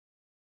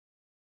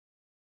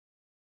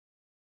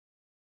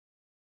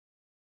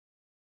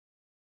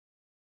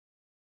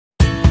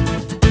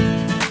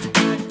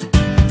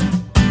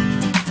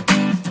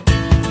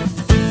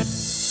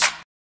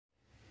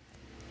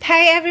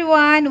Hi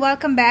everyone!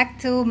 Welcome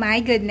back to My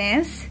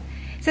Goodness.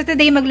 So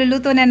today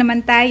magluluto na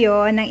naman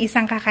tayo ng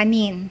isang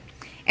kakanin.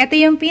 Ito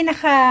yung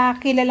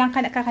pinakakilalang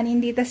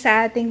kakanin dito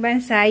sa ating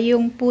bansa,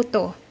 yung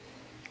puto.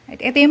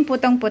 Ito yung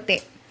putong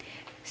puti.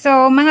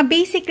 So mga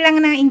basic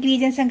lang na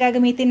ingredients ang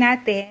gagamitin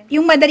natin.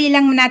 Yung madali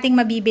lang nating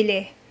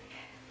mabibili.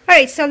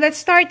 Alright, so let's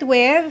start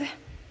with,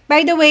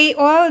 by the way,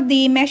 all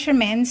the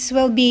measurements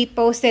will be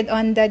posted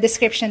on the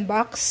description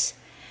box.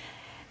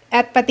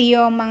 At pati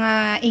yung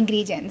mga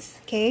ingredients.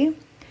 Okay?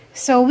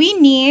 So, we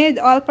need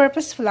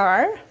all-purpose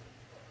flour,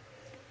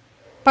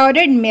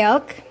 powdered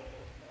milk.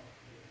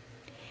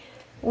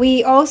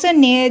 We also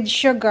need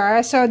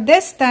sugar. So,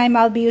 this time,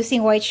 I'll be using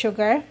white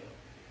sugar.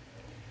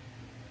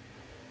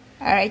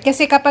 Alright,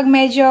 kasi kapag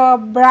medyo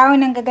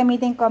brown ang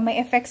gagamitin ko, may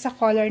effect sa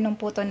color ng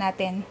puto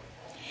natin.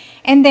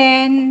 And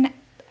then,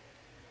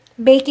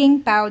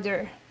 baking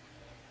powder.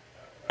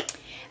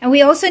 And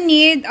we also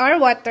need our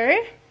water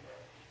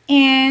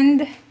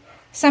and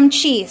some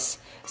cheese.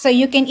 So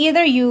you can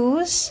either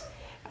use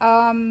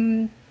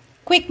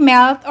quick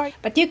melt,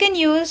 but you can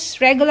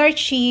use regular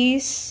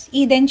cheese.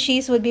 Eden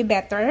cheese would be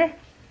better.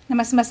 Na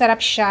mas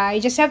masarap siya. You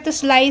just have to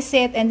slice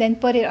it and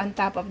then put it on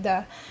top of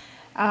the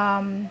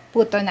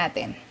puto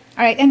natin.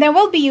 Alright, and then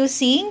we'll be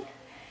using,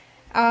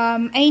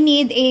 I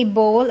need a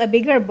bowl, a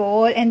bigger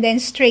bowl, and then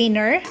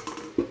strainer.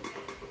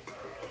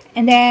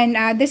 And then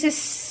this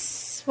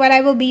is what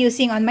I will be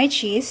using on my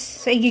cheese.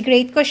 So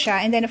i-grate ko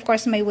siya, and then of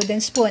course my wooden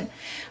spoon.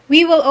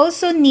 We will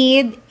also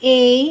need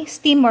a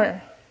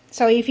steamer.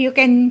 So if you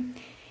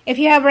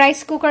have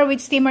rice cooker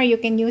with steamer, you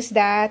can use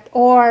that.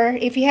 Or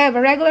if you have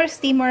a regular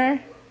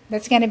steamer,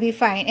 that's gonna be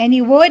fine. Any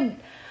wood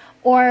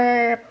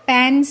or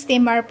pan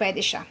steamer,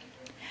 pwede siya.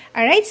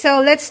 Alright,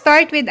 so let's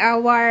start with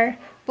our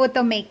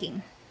puto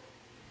making.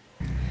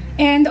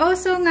 And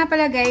also nga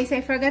pala guys,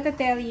 I forgot to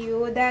tell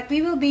you that we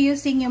will be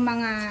using yung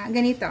mga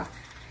ganito.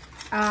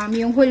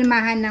 Yung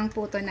hulmahan ng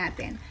puto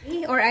natin.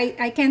 Or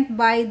I can't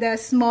buy the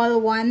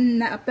small one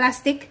na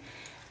plastic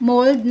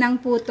mold ng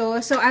puto.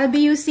 So I'll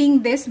be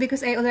using this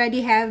because I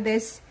already have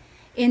this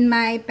in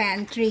my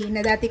pantry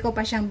na dati ko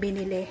pa siyang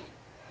binili.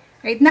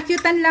 Right?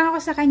 Nakyutan lang ako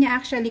sa kanya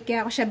actually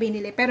kaya ako siya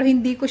binili. Pero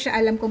hindi ko siya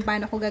alam kung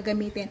paano ko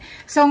gagamitin.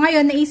 So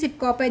ngayon naisip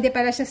ko pwede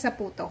pala siya sa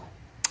puto.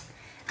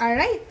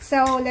 Alright,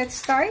 so let's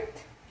start.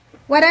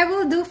 What I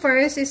will do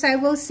first is I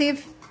will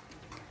sieve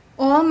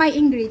all my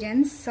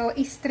ingredients. So,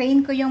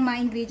 i-strain ko yung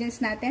mga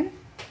ingredients natin.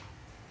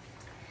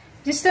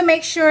 Just to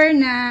make sure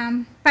na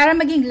para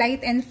maging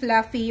light and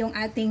fluffy yung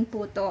ating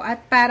puto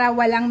at para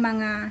walang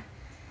mga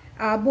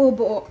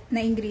buo-buo na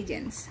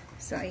ingredients.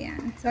 So,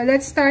 ayan. So,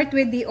 let's start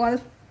with the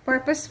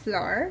all-purpose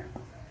flour.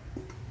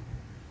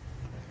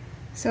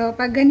 So,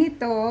 pag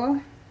ganito,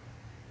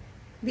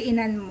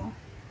 diinan mo.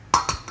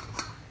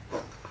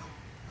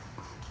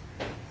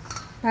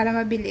 Para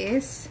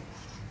mabilis.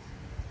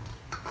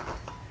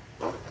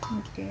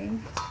 Okay.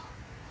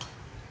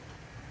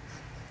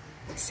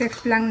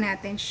 Sift lang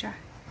natin siya.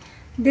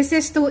 This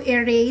is to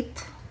aerate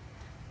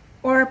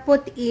or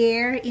put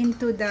air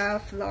into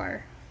the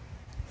flour.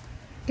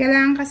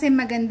 Kailangan kasi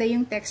maganda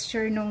yung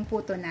texture ng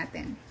puto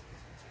natin.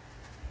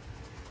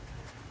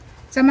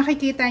 So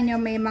makikita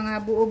nyo may mga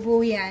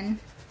buo-buo yan.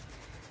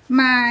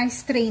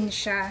 Ma-strain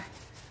siya.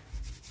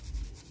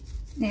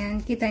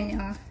 Ayan, kita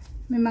nyo.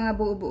 May mga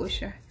buo-buo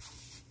siya.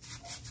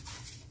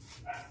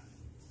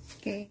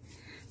 Okay.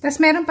 Tapos,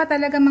 meron pa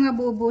talaga mga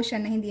buo-buo siya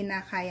na hindi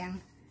na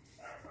kayang,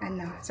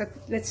 So,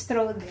 let's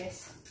throw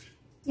this.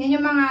 Yan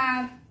yung mga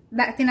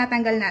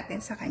tinatanggal natin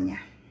sa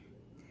kanya.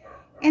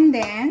 And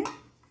then,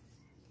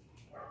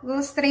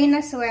 we'll strain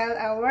as well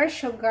our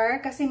sugar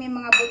kasi may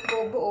mga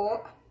buo-buo.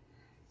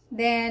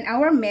 Then,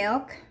 our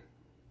milk.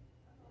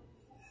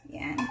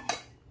 Yan.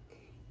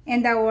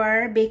 And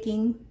our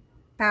baking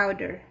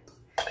powder.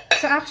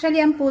 So,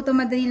 actually, ang puto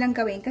madali lang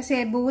gawin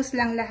kasi buhos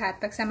lang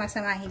lahat pag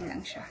sama-samahin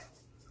lang siya.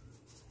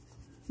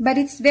 But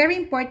it's very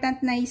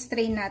important na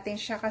i-strain natin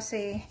siya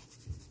kasi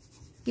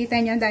kita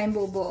nyo ang daming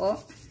bubuo.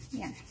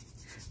 Yan.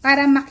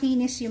 Para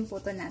makinis yung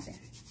puto natin.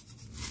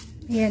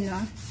 Ayan, no?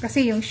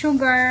 Kasi yung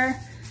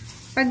sugar,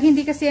 pag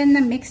hindi kasi yan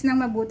na-mix ng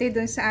mabuti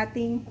dun sa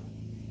ating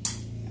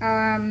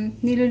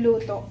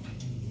niluluto,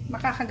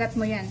 makakagat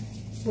mo yan.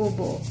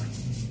 Bubuo.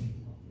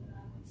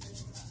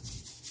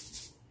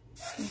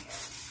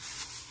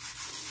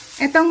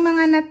 Etong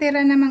mga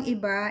natira namang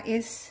iba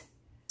is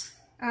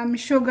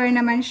sugar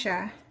naman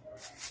siya.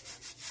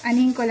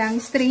 Anin ko lang,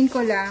 strain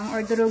ko lang,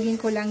 or durugin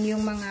ko lang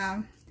yung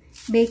mga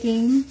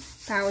baking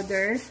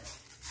powder.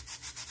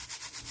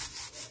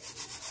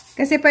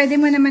 Kasi pwede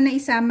mo naman na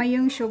isama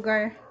yung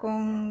sugar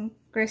kung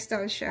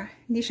crystal siya.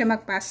 Hindi siya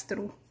mag-pass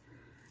through.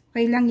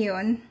 Okay lang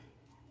yun.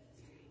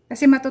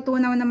 Kasi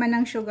matutunaw naman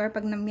ng sugar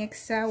pag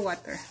na-mix sa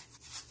water.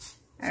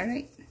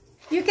 Alright.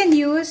 You can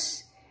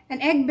use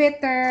an egg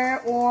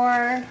beater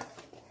or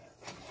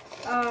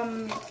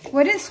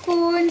wooden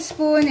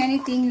spoon,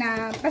 anything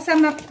na basta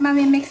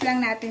mamimix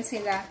lang natin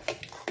sila.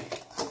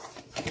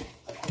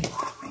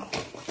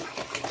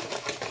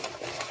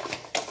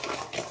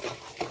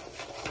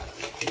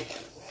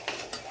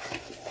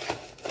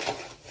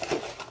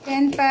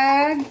 then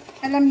pag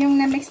alam yung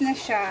na-mix na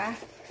siya,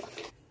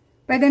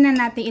 pwede na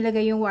natin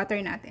ilagay yung water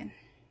natin.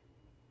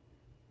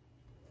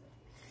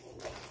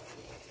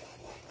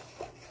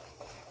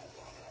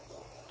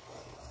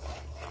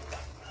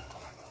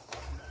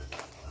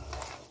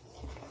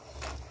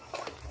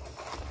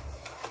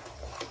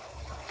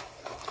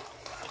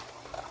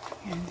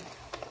 Yan.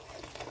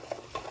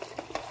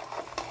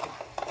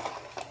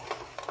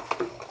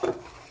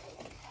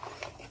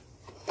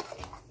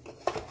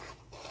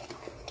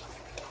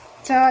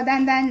 So,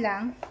 dahan-dahan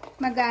lang.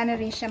 Mag-ano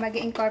rin siya,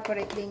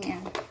 mag-incorporate din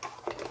yan.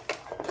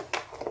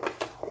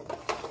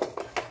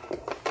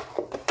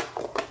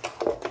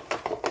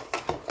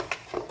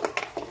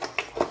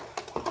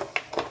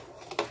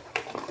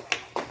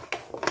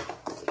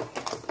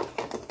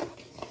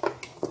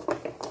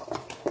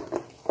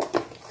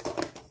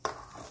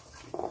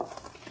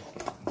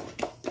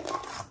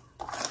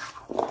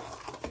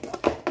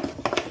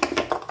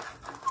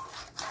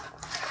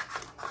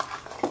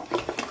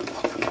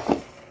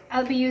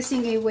 I'll be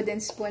using a wooden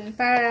spoon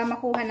para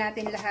makuha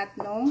natin lahat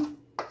nung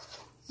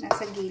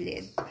nasa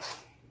gilid.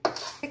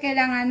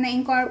 Kailangan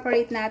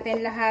na-incorporate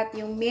natin lahat,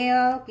 yung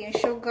milk, yung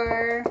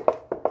sugar.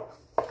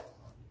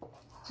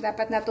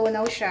 Dapat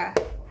natunaw siya.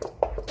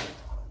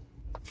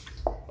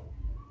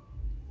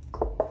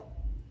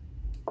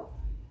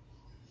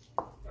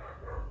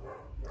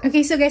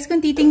 Okay, so guys,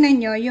 kung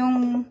titingnan nyo,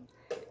 yung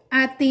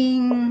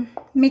ating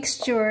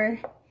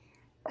mixture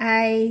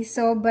ay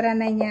sobra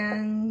na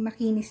niyang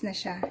makinis na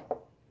siya.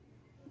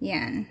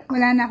 Yan.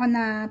 Wala na ako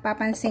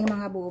napapansing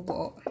mga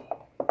buo-buo.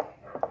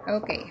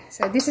 Okay.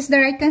 So, this is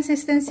the right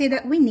consistency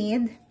that we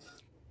need.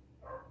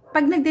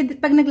 Pag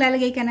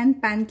naglalagay ka ng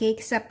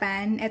pancake sa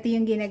pan, ito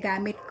yung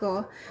ginagamit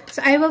ko.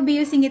 So, I will be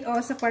using it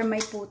also for my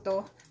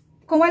puto.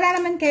 Kung wala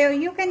naman kayo,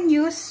 you can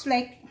use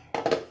like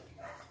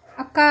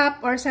a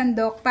cup or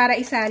sandok para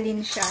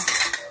isalin siya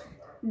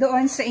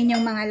doon sa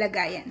inyong mga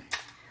lagayan.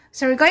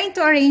 So, we're going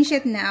to arrange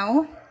it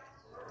now.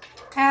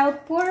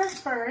 I'll pour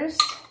first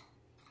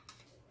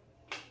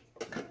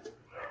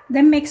the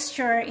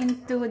mixture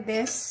into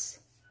this.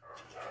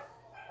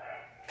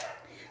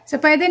 So,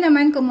 pwede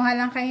naman kumuha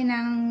lang kayo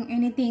ng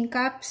anything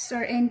cups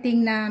or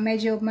anything na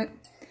medyo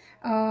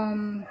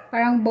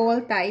parang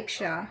bowl type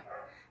siya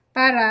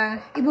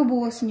para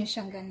ibubuhos nyo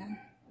siyang ganun.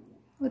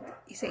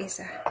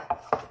 Isa-isa.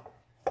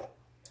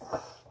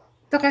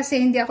 Ito kasi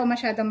hindi ako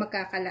masyadong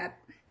magkakalat.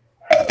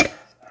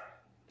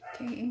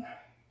 Okay.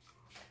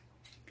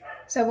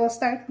 So, we'll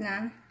start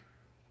na.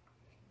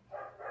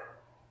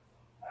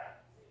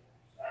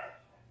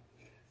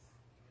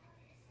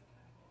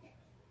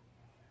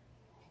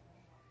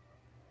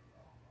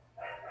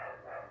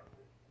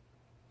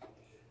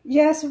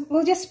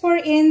 We'll just pour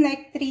in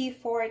like 3/4.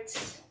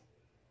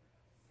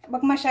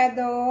 Wag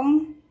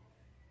masyadong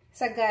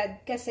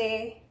sagad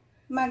kasi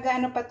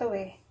mag-ano pa to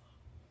eh.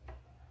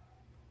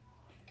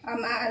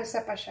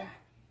 Aalsa pa siya.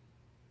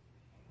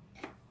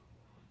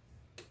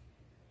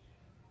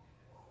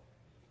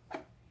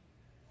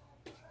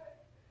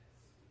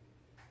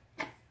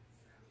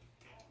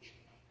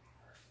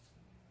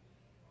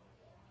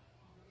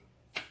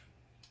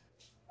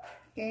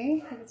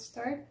 Okay, let's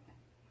start.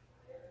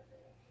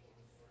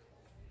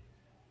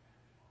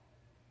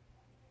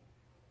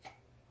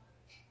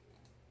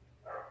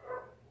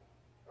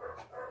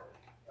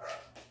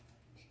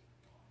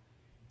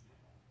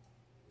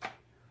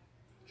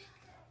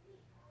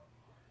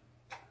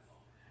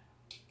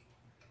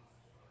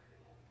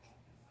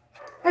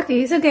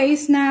 Okay, so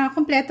guys, na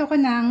kumpleto ko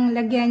nang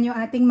lagyan yung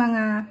ating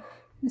mga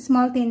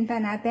small tinta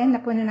natin,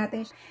 napuno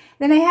natin.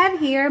 Then I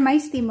have here my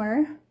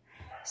steamer.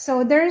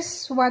 So there's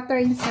water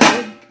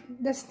inside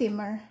the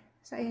steamer.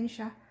 So ayan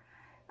siya.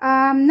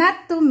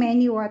 Not too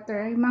many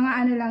water, mga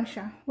ano lang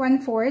siya,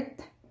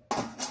 1/4.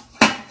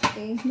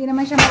 Okay, hindi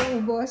naman siya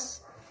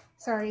mauubos.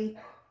 Sorry.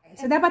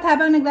 So dapat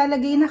habang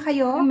naglalagay na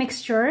kayo ng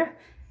mixture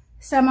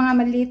sa mga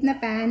maliit na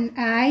pan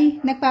ay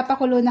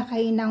nagpapakulo na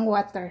kayo ng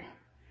water.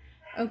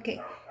 Okay.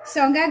 So,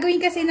 ang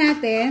gagawin kasi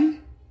natin,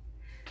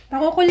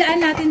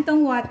 pakukulaan natin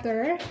tong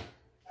water.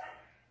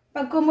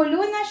 Pag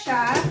kumulo na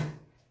siya,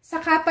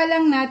 saka pa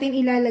lang natin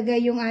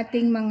ilalagay yung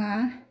ating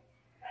mga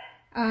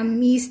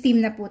i-steam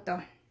na puto.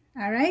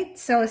 Alright?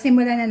 So,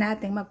 simulan na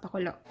natin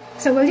magpakulo.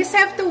 So, we'll just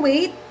have to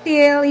wait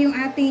till yung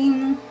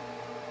ating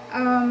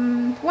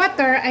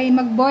water ay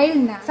mag-boil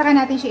na. Saka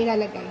natin siya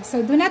ilalagay.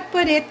 So, do not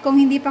put it kung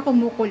hindi pa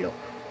kumukulo.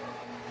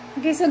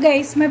 Okay, so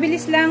guys,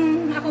 mabilis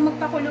lang ako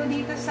magpakulo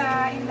dito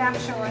sa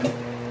induction.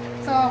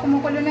 So,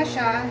 kumukulo na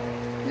siya.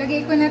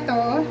 Lagay ko na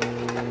to.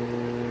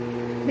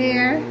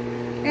 There.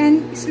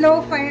 And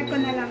slow fire ko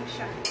na lang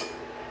siya.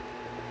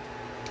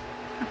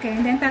 Okay,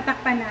 and then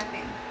tatakpan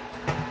natin.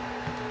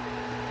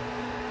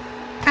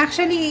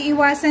 Actually,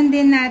 iiwasan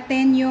din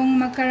natin yung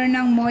magkaroon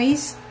ng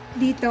moist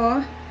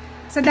dito.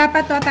 So,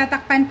 dapat to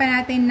tatakpan pa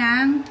natin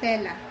ng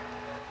tela.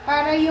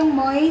 Para yung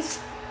moist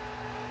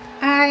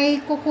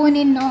ay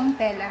kukunin ng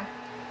tela.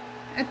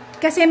 At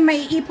kasi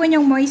may ipon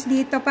yung moist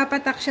dito,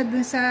 papatak siya dun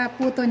sa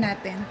puto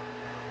natin.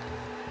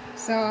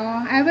 So,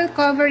 I will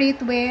cover it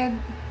with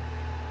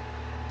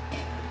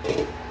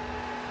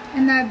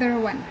Another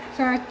one.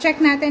 So,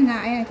 check natin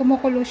ha. Ayan,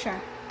 kumukulo siya.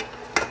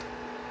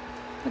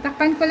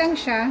 Tatakpan ko lang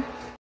siya.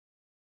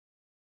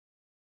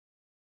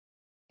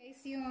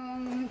 Guys,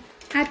 yung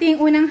ating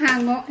unang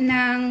hango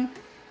ng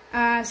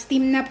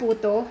steam na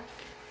puto.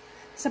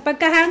 Sa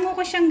pagkahango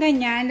ko siyang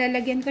ganyan,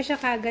 lalagyan ko siya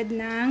kagad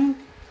ng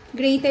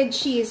grated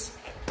cheese.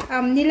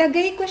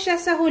 Nilagay ko siya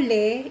sa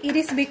huli. It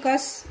is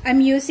because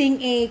I'm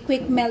using a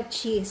quick melt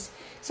cheese.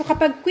 So,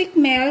 kapag quick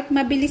melt,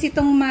 mabilis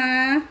itong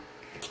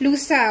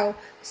malusaw.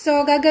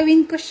 So,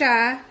 gagawin ko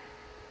siya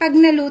pag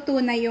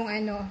naluto na yung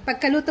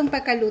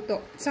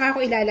pagkaluto. Saka ko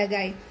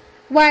ilalagay.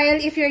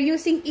 While, if you're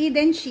using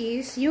Eden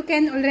cheese, you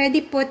can already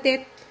put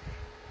it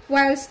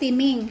while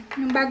steaming.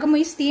 Nung bago mo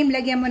i-steam,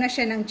 lagyan mo na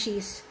siya ng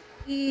cheese.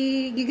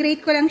 I-grate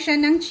ko lang siya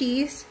ng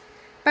cheese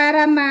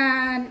para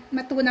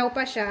matunaw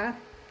pa siya.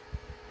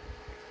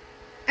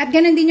 At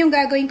ganun din yung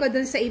gagawin ko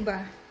dun sa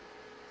iba.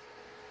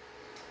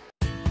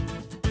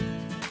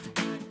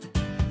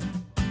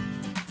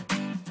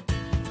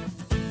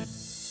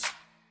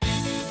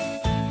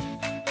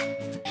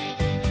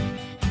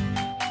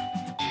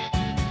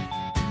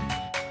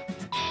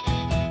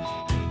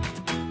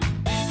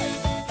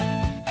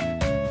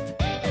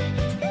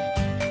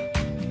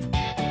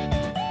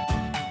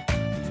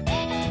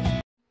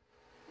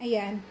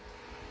 Ayan.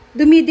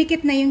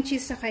 Dumidikit na yung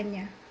cheese sa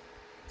kanya.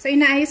 So,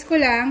 inaayos ko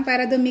lang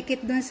para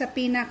dumikit dun sa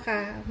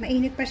pinaka.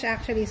 Mainit pa siya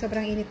actually.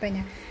 Sobrang init pa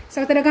niya.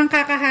 So, talagang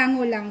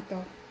kakahango lang to.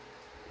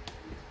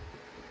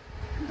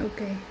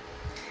 Okay.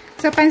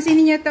 So,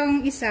 pansinin niyo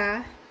tong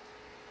isa.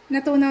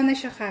 Natunaw na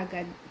siya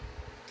kagad.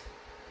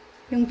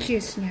 Yung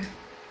cheese niya.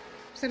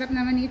 Sarap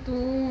naman ito.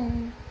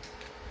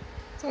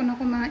 So, una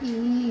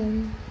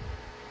kumain.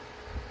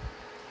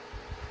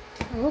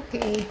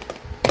 Okay.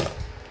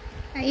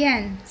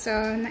 Ayan. So,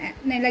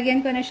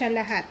 nilagyan ko na siya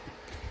lahat.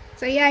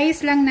 So,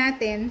 iayos lang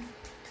natin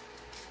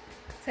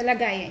sa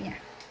lagayan niya.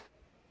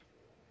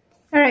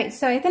 Alright.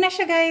 So, ito na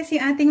siya guys.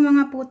 Yung ating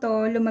mga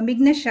puto. Lumamig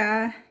na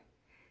siya.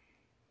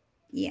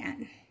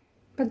 Yan.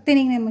 Pag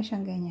tinignan mo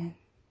siyang ganyan.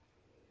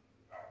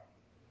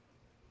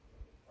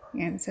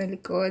 Yan. Sa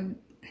likod.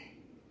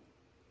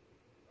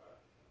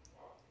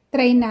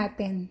 Try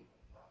natin.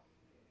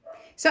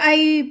 So,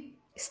 I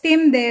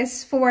steam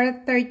this for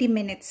 30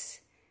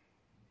 minutes.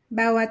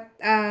 Bawat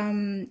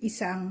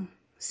isang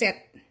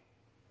set.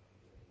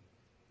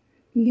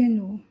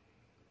 Yan o.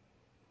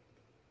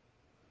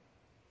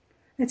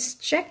 Let's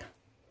check.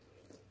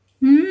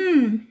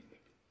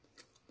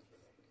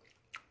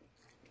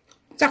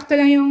 Sakto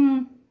lang yung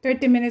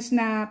 30 minutes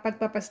na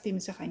pagpapasteam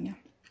sa kanya.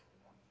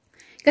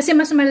 Kasi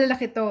mas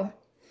malalaki to.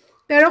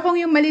 Pero kung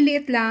yung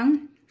maliliit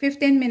lang,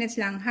 15 minutes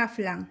lang. Half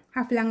lang.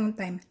 Half lang yung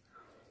time.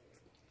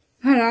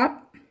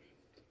 Harap.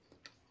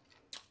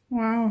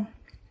 Wow.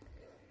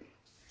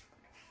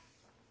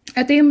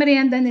 Ito yung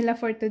merienda nila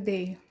for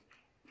today.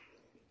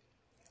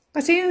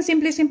 Kasi yung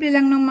simple-simple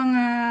lang ng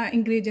mga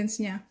ingredients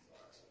niya.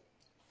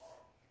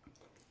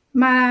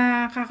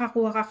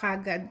 Makakakuha ka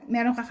kagad.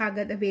 Meron ka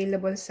kagad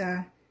available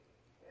sa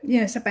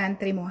sa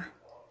pantry mo.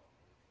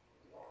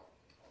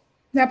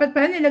 Dapat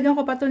pala nilagyan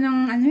ko pa to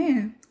ng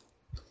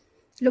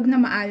lug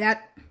na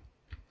maalat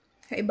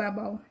sa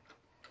ibabaw.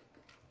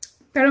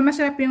 Pero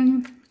masarap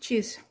yung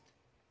cheese.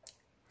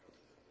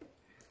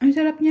 Ang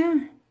sarap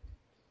niya.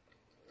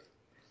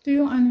 Ito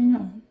yung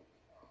niya.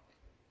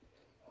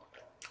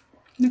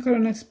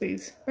 Nagkaroon ng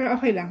space. Pero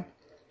okay lang.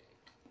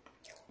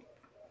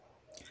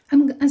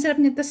 Ang sarap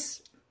niya.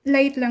 Tas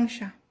light lang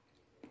siya.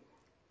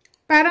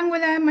 Parang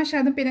wala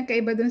masyadong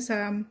pinagkaiba dun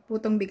sa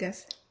putong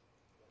bigas.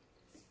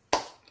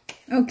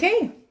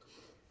 Okay.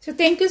 So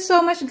thank you so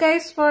much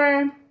guys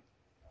for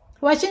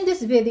watching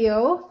this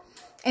video.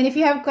 And if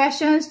you have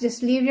questions,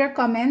 just leave your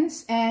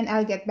comments and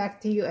I'll get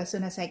back to you as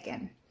soon as I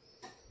can.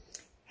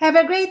 Have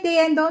a great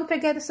day and don't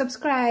forget to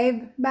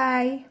subscribe.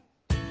 Bye!